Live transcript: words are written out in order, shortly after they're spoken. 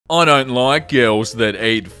I don't like girls that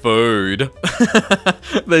eat food.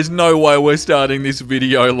 There's no way we're starting this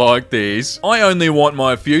video like this. I only want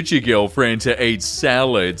my future girlfriend to eat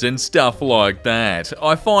salads and stuff like that.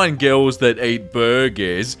 I find girls that eat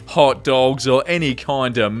burgers, hot dogs, or any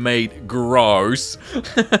kind of meat gross.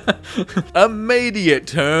 Immediate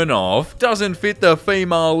turn off. Doesn't fit the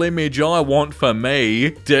female image I want for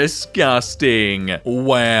me. Disgusting.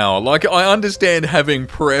 Wow, like I understand having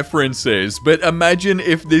preferences, but imagine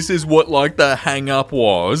if this is what like the hang up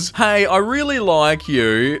was. Hey, I really like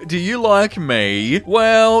you. Do you like me?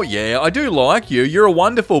 Well, yeah, I do like you. You're a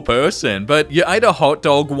wonderful person, but you ate a hot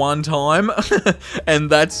dog one time and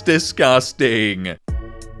that's disgusting.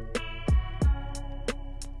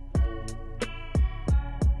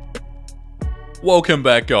 Welcome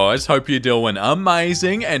back, guys. Hope you're doing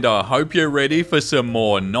amazing, and I hope you're ready for some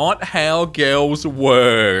more Not How Girls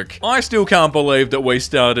Work. I still can't believe that we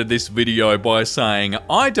started this video by saying,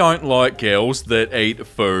 I don't like girls that eat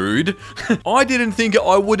food. I didn't think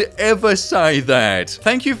I would ever say that.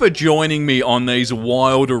 Thank you for joining me on these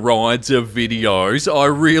wild rides of videos. I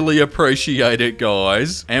really appreciate it,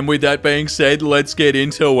 guys. And with that being said, let's get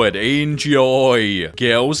into it. Enjoy.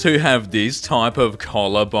 Girls who have this type of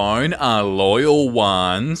collarbone are loyal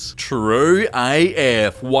ones. True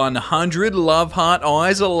AF. 100 love heart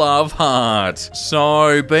eyes, a love heart.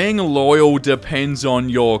 So being loyal depends on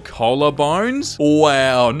your collarbones?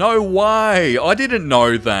 Wow, no way. I didn't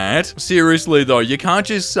know that. Seriously though, you can't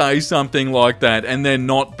just say something like that and then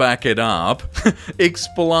not back it up.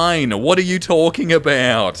 Explain. What are you talking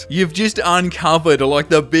about? You've just uncovered like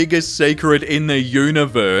the biggest secret in the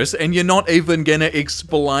universe and you're not even gonna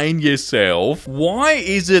explain yourself. Why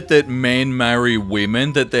is it that men marry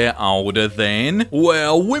women that they're older than?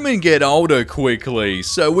 Well, women get older quickly,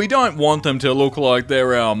 so we don't want them to look like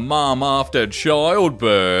they're our mum after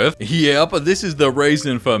childbirth. Yep, this is the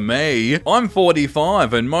reason for me. I'm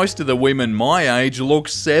 45 and most of the women my age look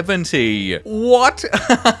 70. What?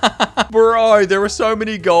 Bro, there are so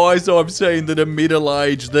many guys I've seen that are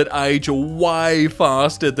middle-aged that age way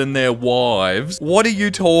faster than their wives. What are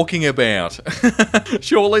you talking about?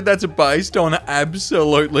 Surely that's based on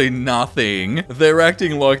absolutely nothing. They're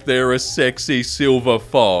acting like they're a sexy silver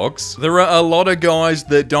fox. There are a lot of guys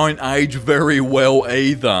that don't age very well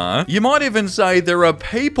either. You might even say there are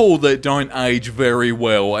people that don't age very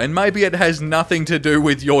well, and maybe it has nothing to do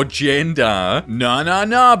with your gender.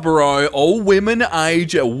 No, bro. All women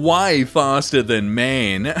age way faster than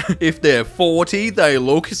men. If they're 40, they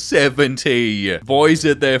look 70. Boys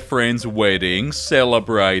at their friend's wedding,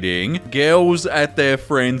 celebrating. Girls at their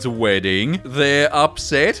friend's wedding, they're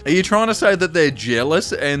upset. Are you trying to say that they're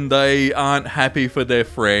jealous and they aren't happy for their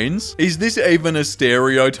friends? Is this even a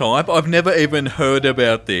stereotype? I've never even heard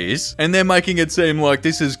about this. And they're making it seem like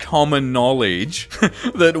this is common knowledge.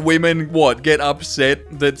 That women, get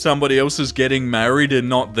upset that somebody else is getting married and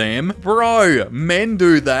not them? Bro, men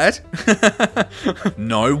do that.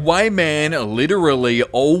 No way, man. Literally,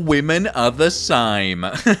 all women are the same.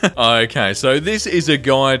 Okay, so this is a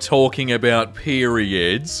guy talking about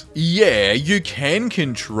periods. Yeah, you can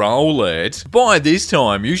control it. By this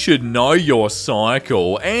time, you should know your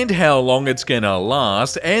cycle and how long it's gonna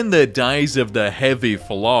last and the days of the heavy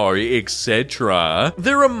flow, etc.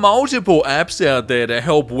 There are multiple apps out there to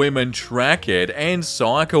help women track it and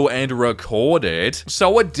cycle and record it.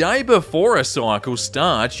 So a day before a cycle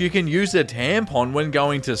starts, you can use a tampon when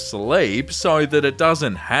going to sleep so that it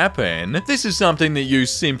doesn't happen. This is something that you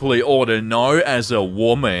simply ought to know as a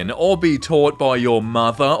woman or be taught by your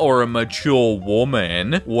mother or a mature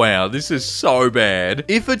woman. Wow, this is so bad.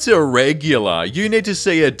 If it's irregular, you need to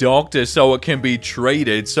see a doctor so it can be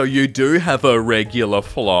treated so you do have a regular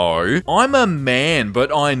flow. I'm a man,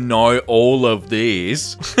 but I know all of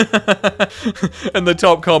this. And the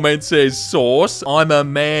top comment says, source, I'm a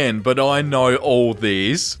man, but I know all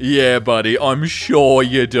this. Yeah, buddy, I'm sure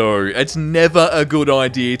you do. It's never a good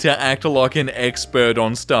idea to act like an expert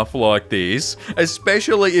on stuff like this,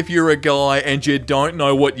 especially if you're a guy and you don't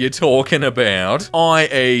know what you're talking about,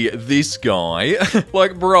 i.e. this guy.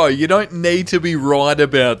 Like, bro, you don't need to be right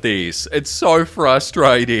about this. It's so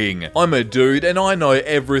frustrating. I'm a dude and I know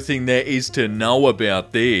everything there is to know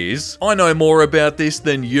about this. I know more about this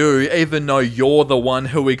than you, even though you're the one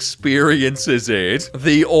who experiences it.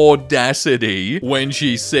 The audacity. When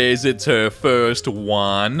she says it's her first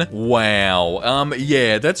one. Wow.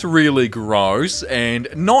 Yeah, that's really gross and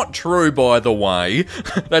not true, by the way.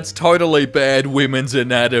 That's totally bad women's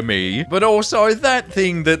anatomy. But also, that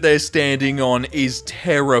thing that they're standing on is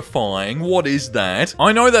terrifying. What is that?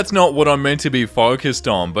 I know that's not what I'm meant to be focused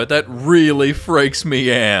on, but that really freaks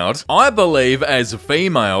me out. I believe as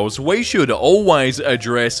females, we should always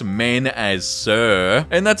address men as sir.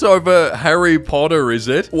 And that's over Harry Potter, is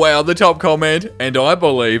it? Wow, the top comment. And I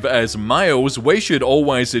believe as males, we should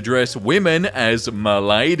always address women as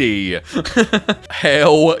milady.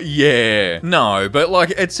 Hell yeah. No, but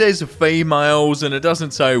like it says females and it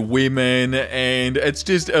doesn't say women, and it's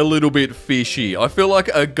just a little bit fishy. I feel like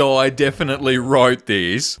a guy definitely wrote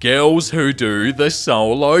this. Girls who do the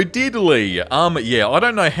solo diddly. Yeah, I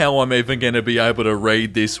don't know how I'm even gonna be able to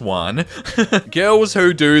read this one. Girls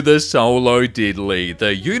who do the solo diddly.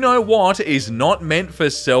 The you-know-what is not meant for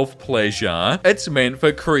self-pleasure. It's meant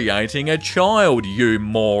for creating a child, you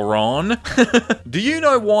moron. Do you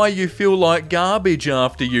know why you feel like garbage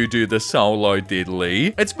after you do the solo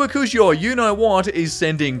diddly? It's because your you-know-what is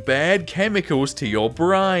sending bad chemicals to your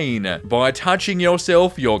brain. By touching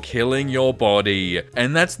yourself, you're killing your body.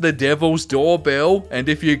 And that's the devil's doorbell, and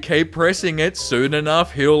if you keep pressing it, soon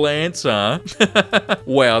enough he'll answer.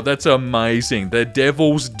 Wow, that's amazing. The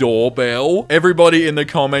devil's doorbell. Everybody in the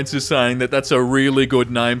comments is saying that that's a really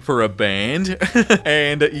good name for a band.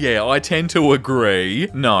 And yeah, I tend to agree.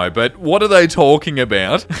 No, but what are they talking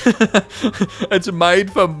about? It's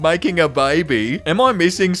made for making a baby. Am I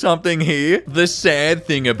missing something here? The sad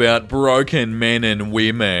thing about broken men and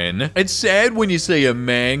women. It's sad when you see a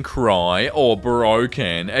man cry or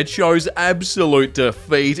broken. It shows absolute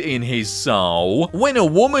defeat in his soul. When a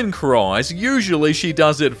woman cries, usually she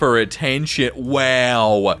does it for attention.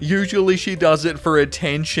 Wow. Usually she does it for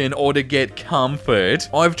attention or to get comfort.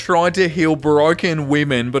 I've tried to heal broken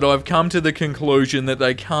women, but I've come to the conclusion that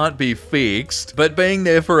they can't be fixed. But being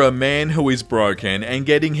there for a man who is broken and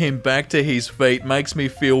getting him back to his feet makes me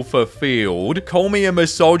feel fulfilled. Call me a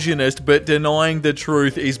misogynist, but denying the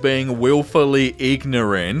truth is being willfully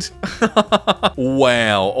ignorant.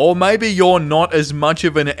 Wow. Or maybe you're not as much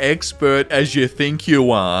of an expert as you think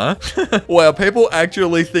you are. Wow, people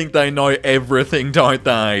actually think they know everything, don't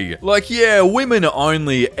they? Like, yeah, women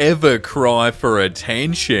only ever cry for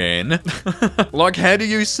attention. Like, how do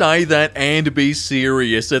you say that and be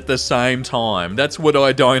serious at the same time? That's what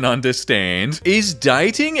I don't understand. Is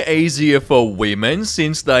dating easier for women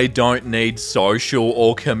since they don't need social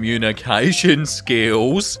or communication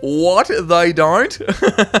skills? What? They don't?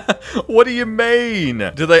 What do you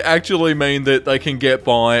mean? Do they actually mean that they can get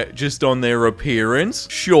by just on their appearance?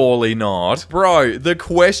 Surely not. Bro, the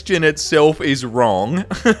question itself is wrong.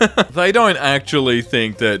 They don't actually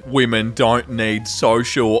think that women don't need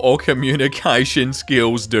social or communication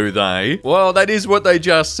skills, do they? Well, that is what they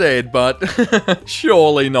just said, but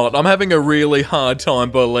surely not. I'm having a really hard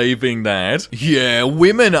time believing that. Yeah,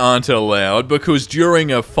 women aren't allowed because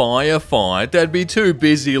during a firefight, they'd be too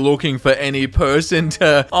busy looking for any person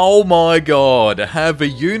to, oh my god, have a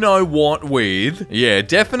you-know-what with. Yeah,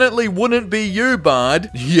 definitely wouldn't be you,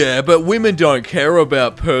 bud. Yeah, but women don't care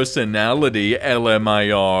about personality,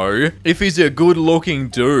 LMAO. If he's a good-looking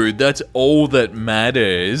dude, that's all that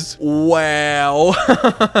matters. Wow.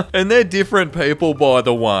 And they're different people, by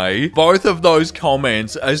the way. Both of those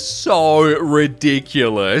comments are so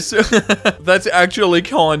ridiculous. That's actually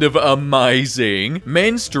kind of amazing.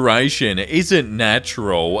 Menstruation isn't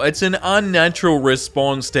natural. It's an unnatural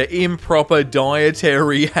response to improper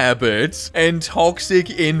dietary habits and toxic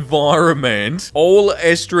environment. All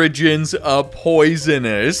estrogens are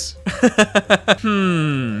poisonous.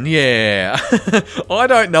 Yeah. I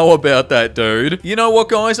don't know about that, dude. You know what,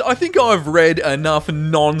 guys? I think I've read enough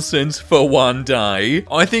nonsense for one day.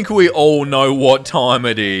 I think we all know what time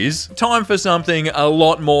it is. Time for something a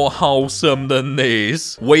lot more wholesome than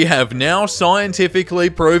this. We have now scientifically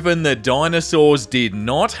proven that dinosaurs did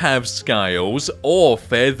not have scales or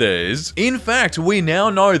feathers. In fact, we now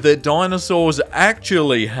know that dinosaurs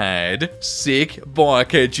actually had sick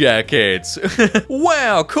biker jackets.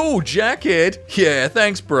 Wow, cool jacket. Yeah,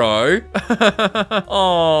 thanks, bro.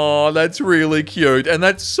 Oh, that's really cute, and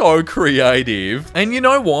that's so creative. And you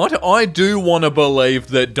know what? I do want to believe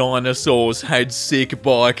that dinosaurs had sick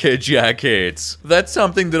biker jackets. That's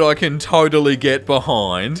something that I can totally get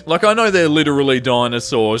behind. Like, I know they're literally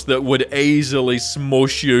dinosaurs that would easily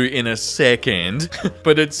smush you in a second,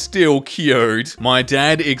 but it's still cute. My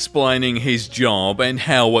dad explaining his job and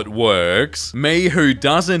how it works. Me who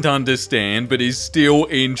doesn't understand but is still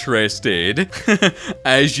interested.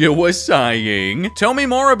 As you were saying, tell me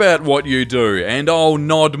more about what you do and I'll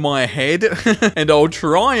nod my head and I'll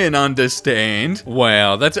try and understand.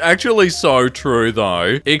 Wow, that's actually so true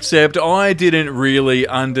though. Except I didn't really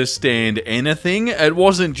understand anything. It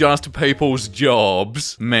wasn't just people's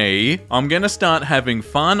jobs. Me, I'm gonna start having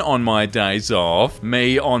fun on my days off.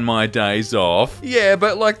 Me on my days off. Yeah,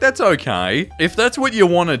 but like that's okay. If that's what you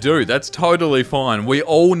want to do, that's totally fine. We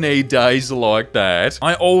all need days like that.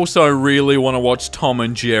 I also really want to watch Tom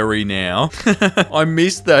and Jerry now. I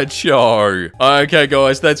missed that show. Okay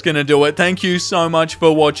guys, that's gonna do it. Thank you so much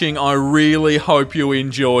for watching. I really hope you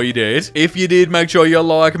enjoyed it. If you did, make sure you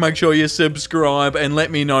like, make sure you subscribe, and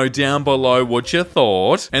let me know down below what you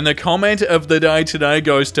thought. And the comment of the day today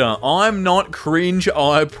goes to I'm not cringe,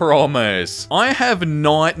 I promise. I have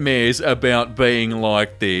nightmares about being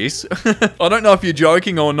like this. I don't know if you're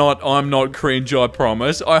joking or not. I'm not cringe, I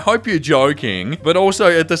promise. I hope you're joking, but also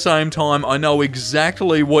at the same time, I know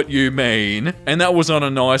exactly what you mean. And that was on a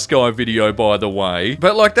nice guy video, by the way.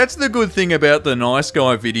 But like, that's the good thing about the nice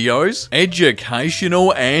guy videos.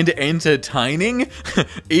 Educational and entertaining.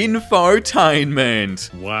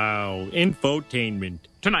 Infotainment. Wow, infotainment.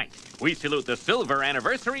 Tonight, we salute the silver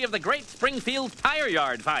anniversary of the Great Springfield Tire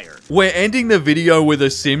Yard Fire. We're ending the video with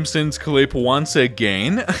a Simpsons clip once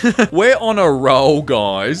again. We're on a roll,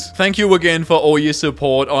 guys. Thank you again for all your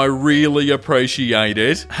support. I really appreciate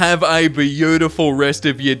it. Have a beautiful rest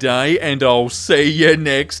of your day, and I'll see you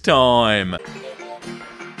next time.